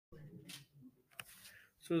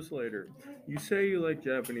So Slater, you say you like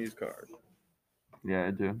Japanese cars. Yeah,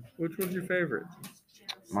 I do. Which one's your favorite?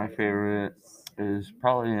 My favorite is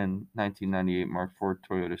probably in 1998 Mark IV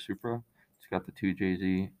Toyota Supra. It's got the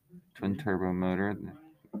 2JZ twin turbo motor.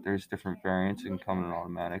 There's different variants. It can come in an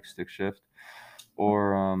automatic stick shift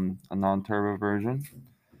or a non-turbo version.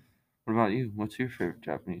 What about you? What's your favorite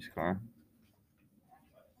Japanese car?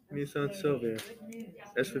 Nissan Silvia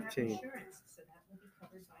S15.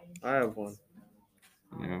 I have one.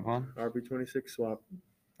 You have one? RB26 swap.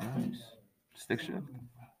 Nice. Stick shift?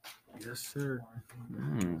 Yes, sir.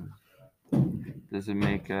 Does it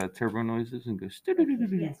make turbo noises and go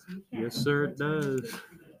Yes, sir, it does.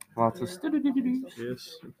 lots of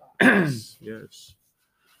Yes. Yes. Yes.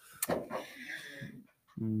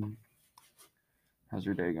 How's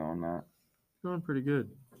your day going, Matt? Going pretty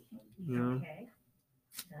good. You know,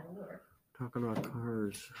 talking about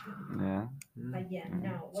cars. Yeah.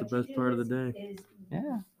 It's the best part of the day.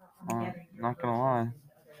 Yeah. Not gonna lie.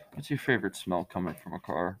 What's your favorite smell coming from a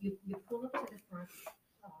car?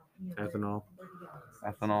 Ethanol.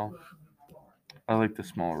 Ethanol. I like the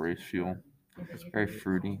smell of race fuel. It's very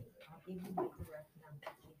fruity.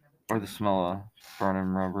 Or the smell of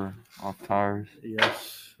burning rubber off tires.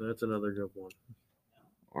 Yes, that's another good one.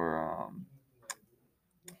 Or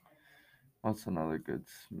what's another good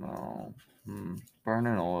smell?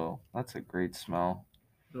 Burning oil. That's a great smell.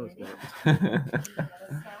 No, it's not.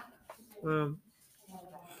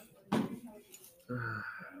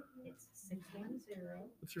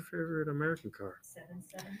 What's your favorite American car?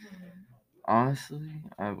 Honestly,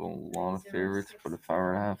 I have a lot of favorites, but if I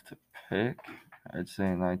were to have to pick, I'd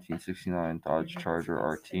say 1969 Dodge Charger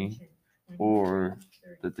RT or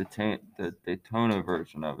the Daytona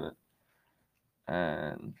version of it.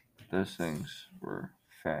 And those things were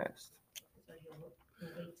fast.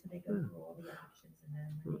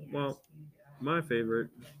 Well, my favorite,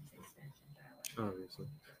 obviously,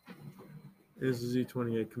 is the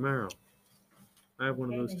Z28 Camaro. I have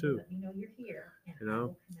one of those too. You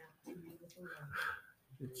know,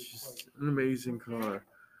 it's just an amazing car.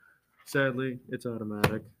 Sadly, it's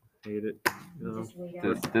automatic. Hate it. You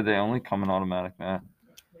know, Did they only come in automatic, Matt?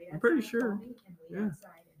 I'm pretty sure. Yeah,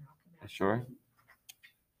 You sure?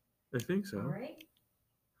 I think so.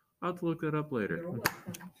 I'll have to look that up later. All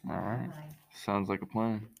right. Sounds like a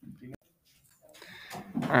plan.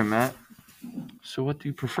 All right, Matt. So, what do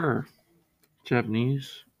you prefer,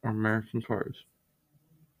 Japanese or American cars?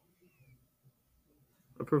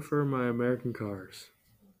 I prefer my American cars.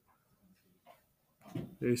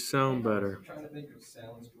 They sound better.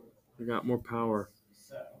 They got more power.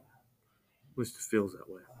 At least it feels that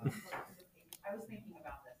way.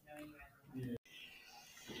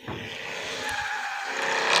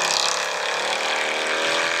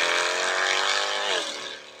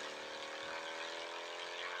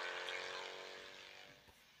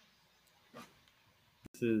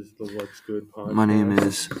 This is the What's Good podcast. My name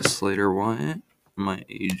is Slater Wyatt. My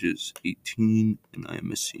age is 18, and I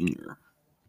am a senior.